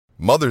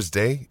Mother's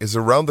Day is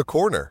around the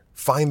corner.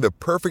 Find the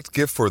perfect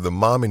gift for the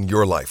mom in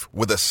your life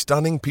with a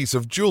stunning piece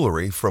of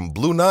jewelry from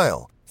Blue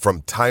Nile.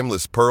 From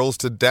timeless pearls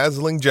to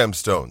dazzling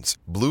gemstones,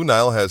 Blue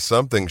Nile has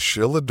something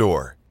she'll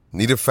adore.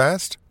 Need it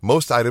fast?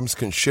 Most items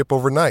can ship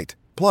overnight.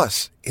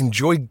 Plus,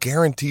 enjoy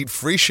guaranteed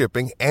free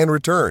shipping and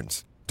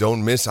returns.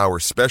 Don't miss our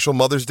special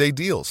Mother's Day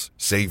deals.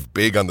 Save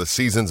big on the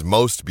season's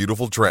most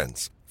beautiful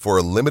trends. For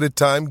a limited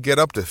time, get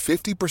up to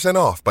 50%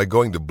 off by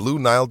going to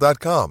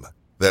BlueNile.com.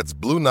 That's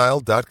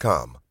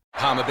BlueNile.com.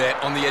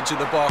 Palmerbet on the edge of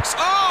the box.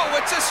 Oh,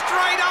 it's a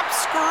straight-up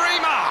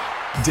screamer!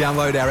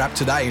 Download our app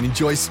today and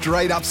enjoy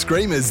straight-up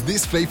screamers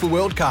this FIFA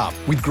World Cup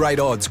with great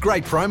odds,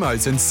 great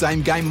promos and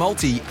same-game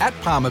multi at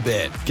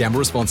Palmerbet. Gamble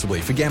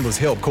responsibly. For Gamblers'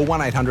 Help, call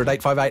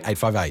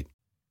 1-800-858-858.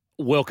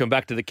 Welcome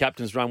back to the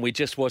Captain's Run. We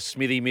just watched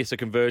Smithy miss a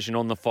conversion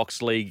on the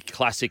Fox League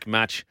Classic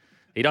match.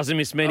 He doesn't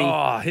miss many.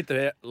 Oh, hit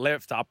the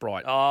left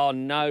upright. Oh,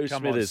 no,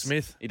 Come Smithers. on,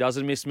 Smith. He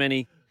doesn't miss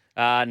many.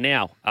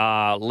 Now,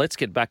 let's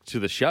get back to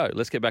the show.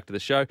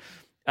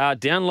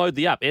 Download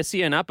the app,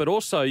 SEN app, but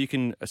also you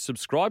can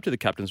subscribe to the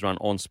Captain's Run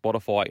on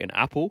Spotify and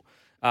Apple.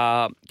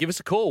 Give us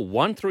a call,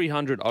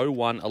 1300 01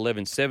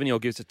 1170, or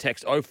give us a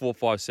text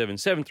 0457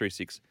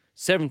 736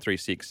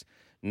 736.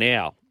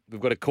 Now, we've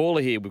got a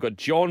caller here. We've got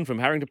John from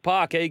Harrington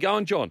Park. How you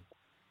going, John?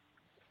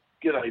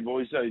 G'day,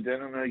 boys. Hey,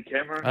 Denan. Hey,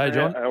 Cameron. Hey,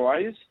 John. How are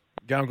you?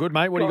 Going good,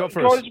 mate. What do you got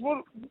for us? Guys,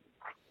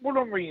 what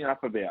I'm ringing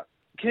up about,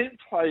 can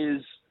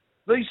players,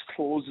 these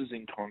clauses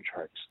in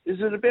contracts, is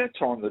it about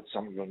time that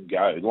some of them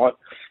go? Like,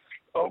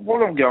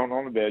 what I'm going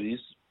on about is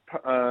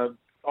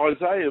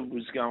Isaiah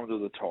was going to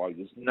the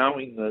Tigers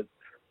knowing that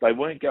they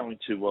weren't going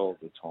too well at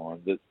the time,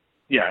 that,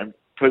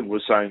 people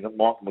were saying that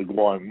Michael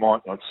Maguire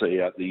might not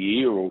see out the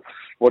year or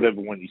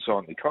whatever when he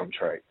signed the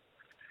contract.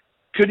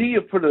 Could he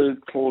have put a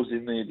clause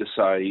in there to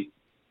say,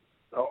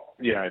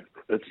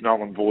 it's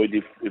null and void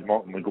if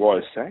Michael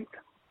Maguire's sacked?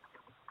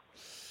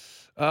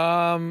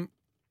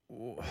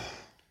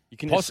 You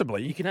can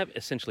Possibly. You can have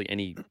essentially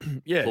any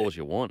clause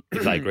you want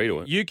if they agree to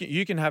it.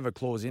 You can have a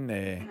clause in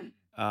there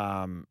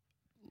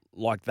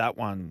like that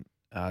one,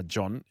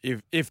 John,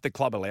 if the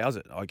club allows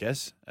it, I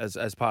guess,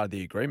 as part of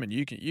the agreement.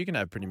 You can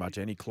have pretty much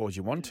any clause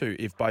you want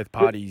to if both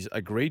parties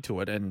agree to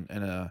it and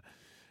are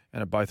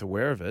both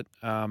aware of it.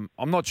 I'm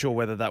not sure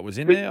whether that was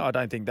in there. I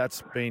don't think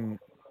that's been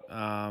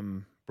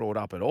brought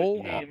up at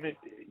all.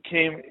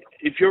 Cam,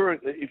 if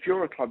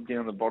you're a club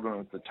down the bottom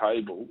of the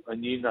table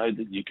and you know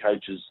that your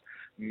coaches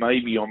may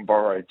be on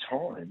borrowed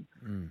time,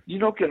 you're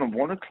not going to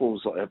want a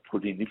clause like that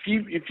put in.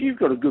 If you've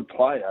got a good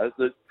player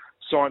that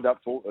signed up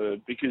for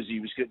because he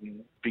was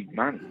getting big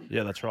money,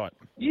 yeah, that's right.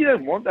 You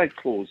don't want that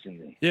clause in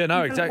there. Yeah, no,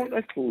 you exactly. Don't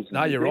want that clause in no,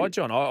 there, you're right,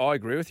 John. I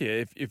agree with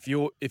you. If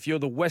you're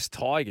the West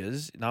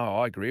Tigers, no,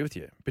 I agree with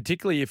you.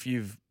 Particularly if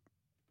you've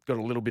got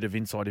a little bit of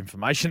inside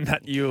information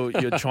that you're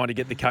trying to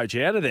get the coach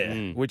out of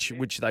there,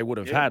 which they would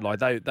have had. Like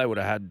they would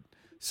have had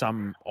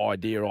some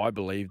idea, I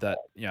believe, that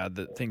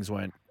that things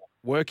weren't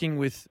working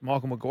with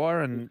Michael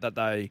Maguire and that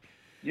they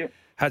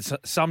had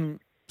some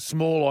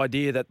small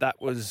idea that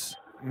was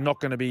not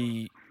going to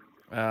be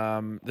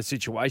the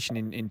situation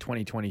in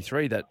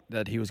 2023,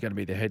 that he was going to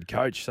be the head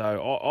coach.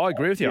 So I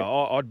agree with you.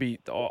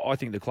 I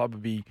think the club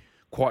would be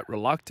quite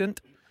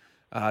reluctant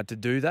to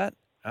do that.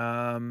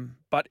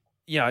 But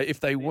if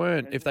they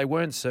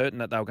weren't certain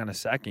that they were going to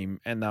sack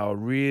him and they were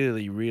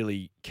really,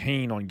 really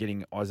keen on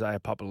getting Isaiah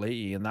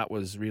Papali'i, and that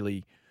was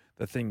really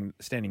the thing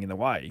standing in the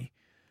way,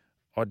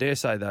 I dare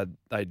say that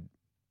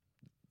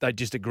they'd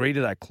just agree to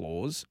that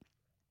clause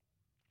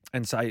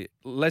and say,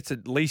 let's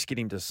at least get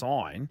him to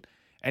sign,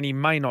 and he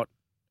may not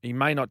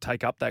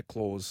take up that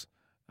clause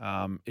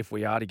if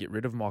we are to get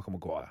rid of Michael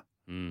Maguire.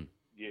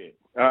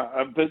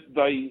 But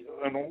they,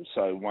 and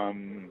also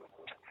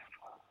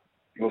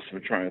lost my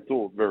train of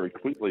thought very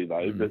quickly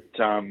though.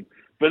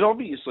 But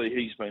obviously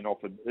he's been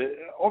offered.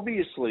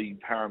 Obviously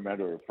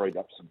Parramatta have freed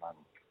up some money.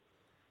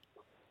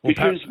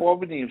 Because why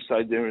wouldn't he have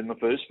stayed there in the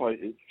first place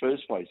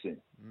then?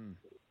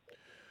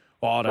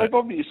 Well, they've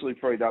obviously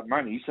freed up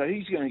money, so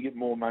he's going to get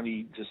more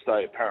money to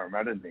stay at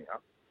Parramatta now.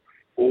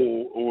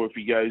 Or if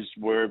he goes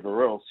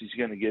wherever else, he's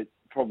going to get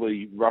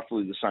probably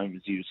roughly the same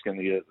as he was going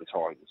to get at the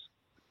Tigers.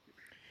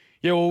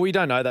 Yeah, well, we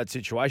don't know that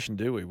situation,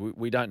 do we?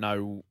 We don't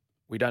know.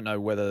 We don't know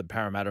whether the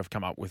Parramatta have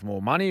come up with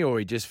more money, or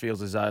he just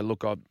feels as though,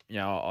 look, I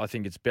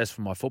think it's best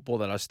for my football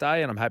that I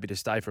stay, and I'm happy to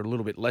stay for a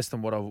little bit less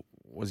than what I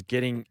was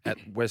getting at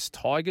West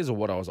Tigers or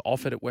what I was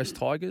offered at West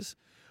Tigers.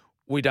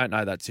 We don't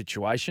know that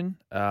situation.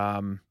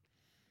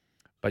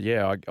 But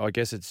yeah, I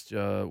guess it's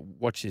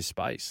watch this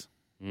space.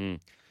 Mate,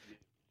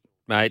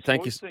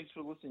 thank you. Thanks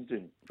for listening to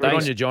me. Good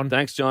on you, John.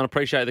 Thanks, John.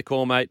 Appreciate the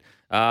call, mate.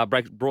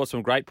 Brought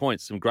some great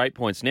points.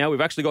 Now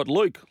we've actually got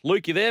Luke.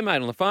 Luke, you there, mate,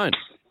 on the phone?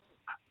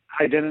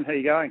 Hey, Denan, how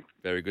you going?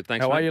 Very good,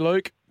 thanks, How mate. are you,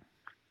 Luke?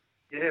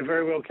 Yeah,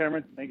 very well,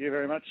 Cameron. Thank you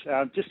very much.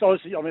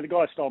 The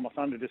guy stole my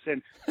thunder just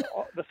then.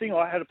 The thing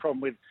I had a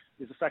problem with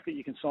is the fact that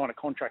you can sign a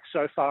contract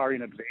so far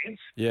in advance.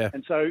 Yeah.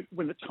 And so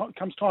when it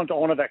comes time to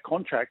honour that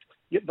contract,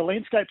 the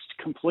landscape's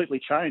completely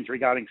changed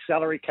regarding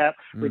salary cap,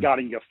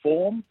 regarding your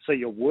form, so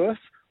your worth.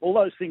 All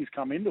those things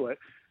come into it.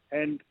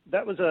 And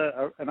that was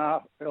an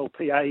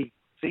RLPA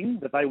thing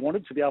that they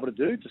wanted to be able to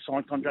do, to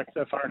sign contracts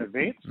so far in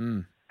advance.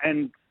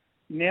 And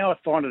now I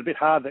find it a bit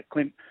hard that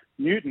Clint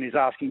Newton is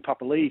asking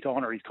Papali'i to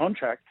honour his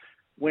contract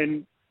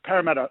when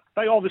Parramatta,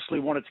 they obviously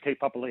wanted to keep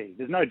Papali'i.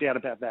 There's no doubt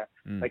about that.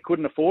 They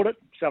couldn't afford it,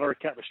 salary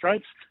cap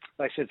restraints.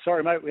 They said,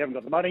 sorry, mate, we haven't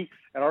got the money.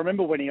 And I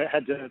remember when he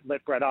had to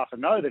let Brad Arthur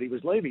know that he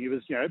was leaving, he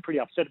was,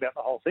 pretty upset about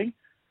the whole thing.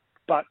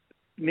 But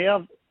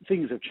now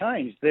things have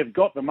changed. They've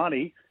got the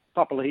money.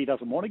 Papali'i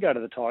doesn't want to go to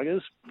the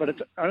Tigers, but it's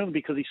only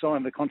because he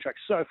signed the contract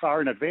so far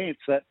in advance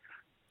that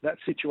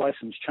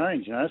situation's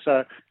changed,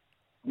 So,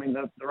 I mean,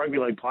 the Rugby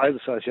League Players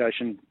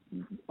Association,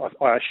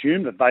 I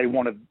assume that they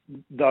wanted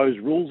those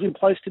rules in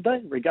place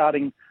today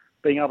regarding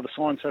being able to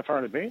sign so far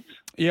in advance.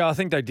 Yeah, I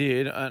think they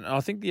did, and I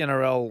think the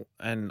NRL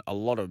and a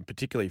lot of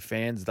particularly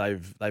fans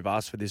they've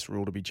asked for this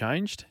rule to be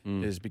changed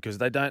is because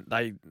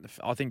I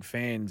think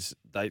fans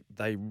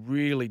they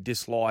really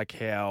dislike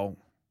how,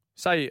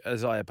 say,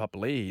 Isaiah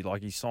Papali'i,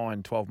 like he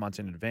signed 12 months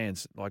in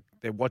advance, like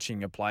they're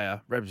watching a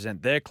player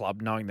represent their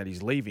club knowing that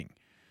he's leaving.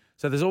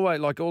 So there's always,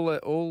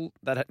 all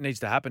that needs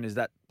to happen is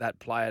that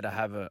player to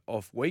have an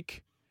off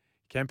week,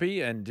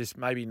 Kempy, and just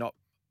maybe not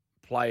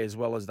play as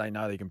well as they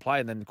know they can play.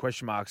 And then the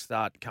question marks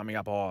start coming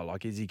up.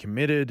 Is he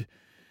committed?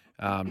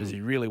 Does he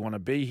really want to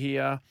be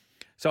here?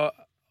 So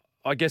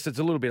I guess it's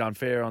a little bit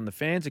unfair on the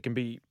fans. It can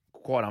be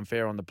quite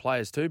unfair on the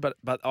players too. But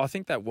I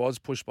think that was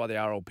pushed by the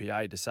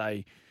RLPA to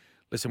say,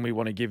 listen, we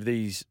want to give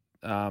these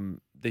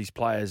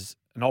players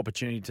an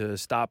opportunity to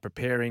start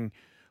preparing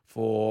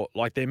for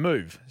their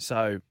move.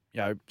 So,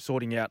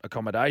 sorting out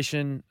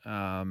accommodation,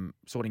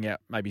 sorting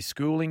out maybe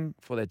schooling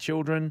for their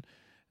children,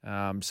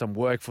 some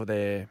work for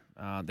their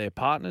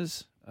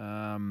partners,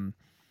 so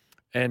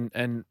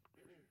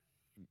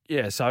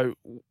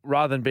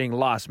rather than being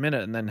last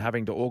minute and then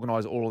having to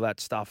organise all of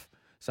that stuff,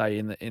 say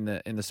in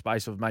the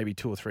space of maybe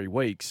 2 or 3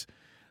 weeks,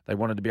 they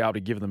wanted to be able to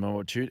give them an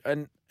opportunity.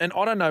 And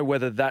I don't know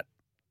whether that,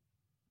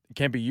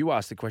 Kempy, you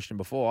asked the question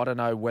before. I don't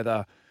know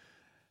whether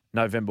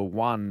November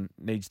 1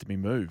 needs to be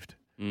moved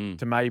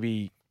to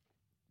maybe,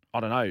 I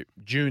don't know,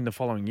 June the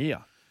following year.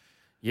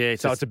 Yeah,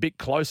 so it's a bit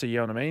closer, you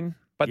know what I mean?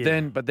 But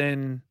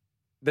then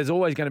there's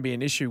always going to be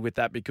an issue with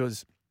that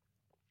because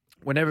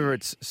whenever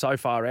it's so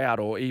far out,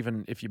 or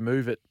even if you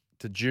move it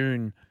to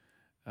June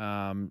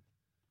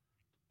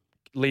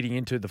leading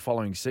into the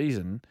following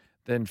season,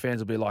 then fans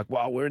will be like,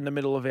 well, we're in the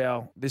middle of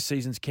this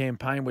season's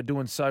campaign. We're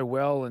doing so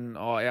well, and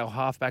our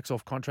halfback's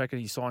off contract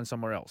and he signed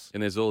somewhere else.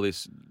 And there's all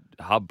this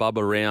hubbub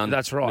around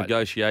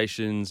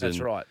negotiations. That's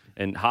right.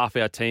 And half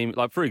our team,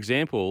 like for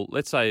example,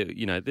 let's say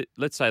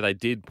they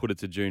did put it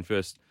to June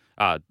 1st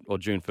or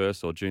June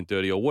 1st or June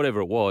 30 or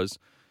whatever it was,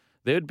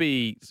 there'd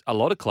be a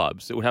lot of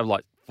clubs that would have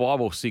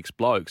 5 or 6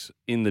 blokes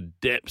in the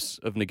depths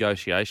of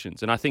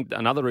negotiations. And I think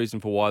another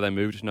reason for why they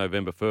moved to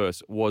November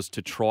 1st was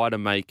to try to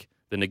make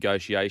the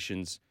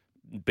negotiations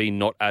be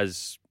not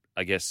as,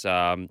 I guess,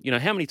 how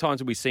many times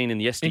have we seen in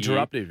the yesteryear?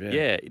 Interruptive,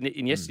 yeah.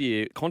 In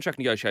yesteryear, contract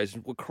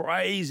negotiations were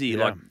crazy.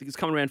 Yeah. It's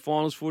coming around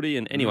finals footy.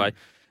 And anyway,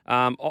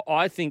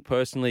 I think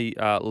personally,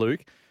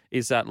 Luke,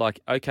 is that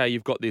okay,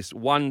 you've got this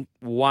one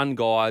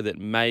guy that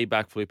may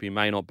backflip, he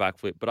may not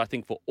backflip, but I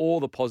think for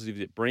all the positives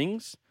it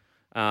brings,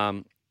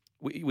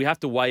 we have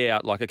to weigh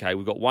out okay,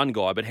 we've got one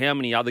guy, but how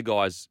many other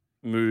guys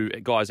move,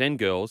 guys and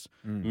girls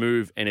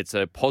move, and it's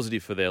a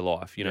positive for their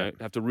life.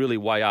 Have to really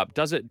weigh up.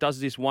 Does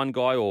this one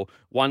guy or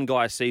one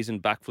guy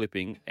season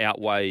backflipping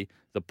outweigh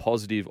the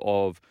positive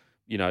of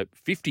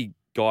 50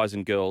 guys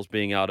and girls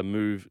being able to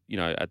move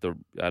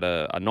at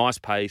a nice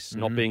pace,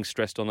 not being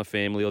stressed on the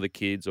family or the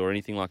kids or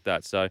anything like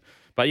that. So,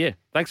 but yeah,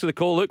 thanks for the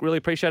call, Luke. Really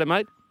appreciate it,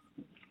 mate.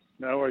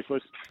 No worries,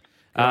 Liz.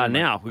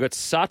 Now we've got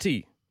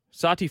Sati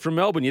from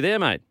Melbourne. You there,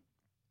 mate?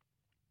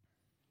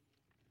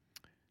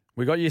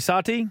 We got you,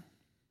 Sati.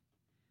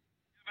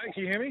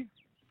 Can you hear me?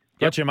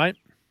 Got you, mate.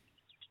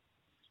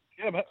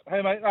 Yeah,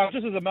 hey, mate.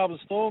 Just as a Melbourne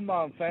Storm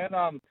fan,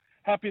 I'm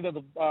happy that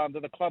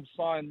the club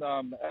signed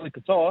Ali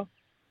Katoa.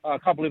 I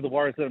can't believe the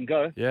Warriors let him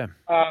go. Yeah.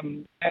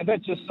 And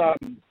that just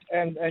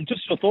and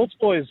just your thoughts,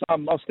 boys. I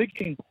was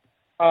thinking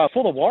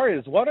for the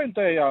Warriors, why don't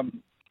they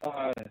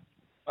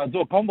do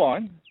a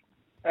combine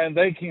and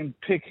they can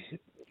pick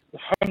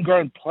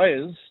homegrown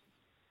players,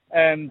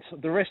 and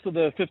the rest of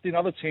the 15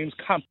 other teams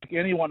can't pick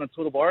anyone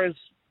until the Warriors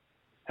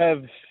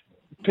have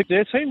picked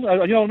their team.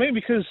 You know what I mean?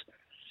 Because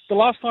the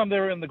last time they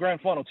were in the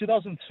grand final,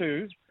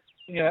 2002,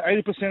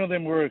 80% of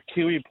them were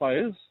Kiwi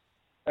players,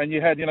 and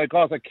you had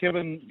guys like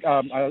Kevin,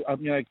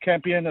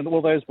 Campion, and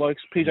all those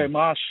blokes, PJ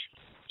Marsh,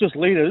 just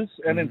leaders.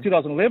 And in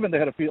 2011 they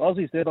had a few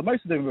Aussies there, but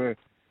most of them were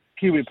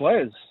Kiwi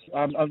players.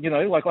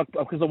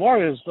 Because the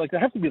Warriors, they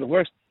have to be the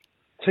worst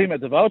team at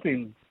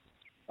developing.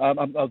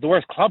 The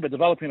worst club at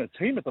developing a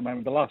team at the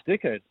moment, the last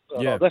decade.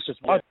 That's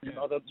just my opinion.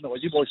 I don't know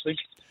what you boys think.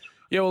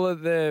 Yeah, well,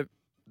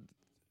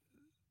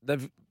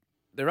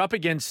 they're up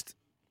against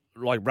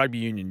rugby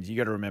unions. You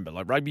got to remember,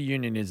 rugby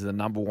union is the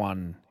number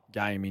one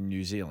game in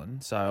New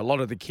Zealand. So a lot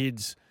of the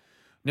kids,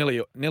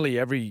 nearly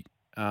every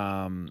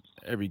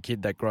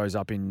kid that grows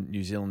up in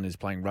New Zealand is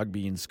playing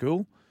rugby in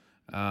school.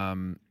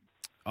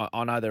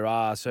 I know there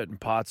are certain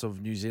parts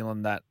of New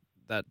Zealand that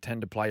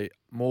tend to play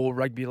more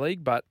rugby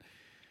league, but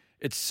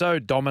it's so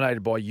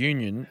dominated by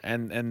union,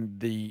 and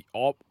the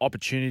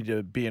opportunity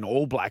to be an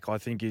All Black, I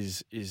think,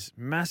 is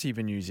massive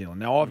in New Zealand.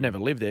 Now, I've never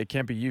lived there.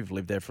 Kemper, you've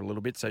lived there for a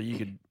little bit, so you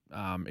could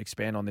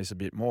expand on this a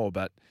bit more.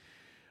 But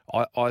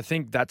I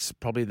think that's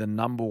probably the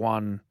number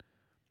one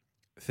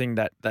thing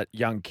that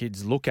young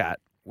kids look at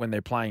when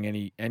they're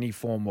playing any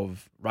form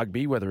of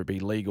rugby, whether it be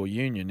league or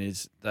union,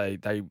 is they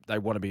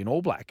want to be an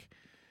All Black.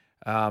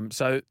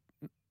 So,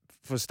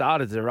 for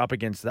starters, they're up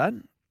against that.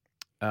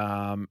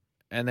 And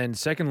then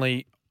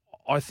secondly,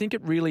 I think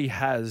it really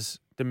has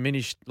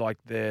diminished like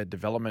their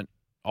development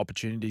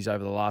opportunities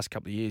over the last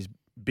couple of years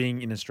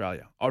being in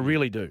Australia. I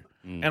really do.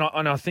 And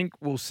I think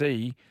we'll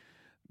see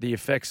the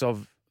effects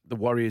of the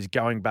Warriors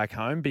going back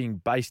home, being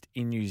based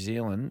in New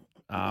Zealand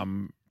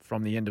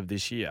from the end of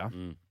this year.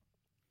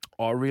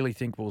 I really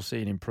think we'll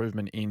see an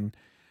improvement in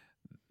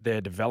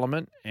their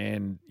development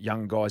and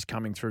young guys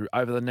coming through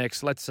over the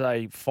next, let's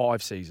say,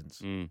 5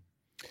 seasons.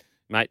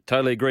 Mate,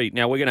 totally agree.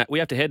 Now, we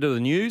have to head to the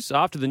news.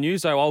 After the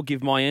news, though, I'll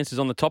give my answers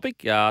on the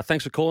topic.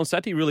 Thanks for calling,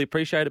 Sati. Really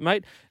appreciate it,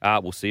 mate.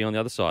 We'll see you on the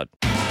other side.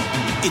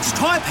 It's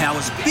Tyre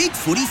Power's Big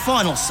Footy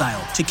Final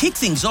Sale. To kick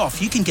things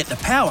off, you can get the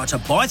power to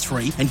buy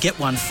 3 and get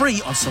 1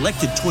 free on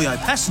selected Toyo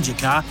passenger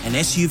car and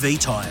SUV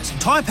tyres.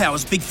 Tyre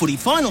Power's Big Footy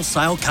Final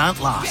Sale can't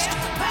last.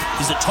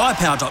 Visit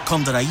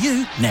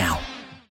tyrepower.com.au now.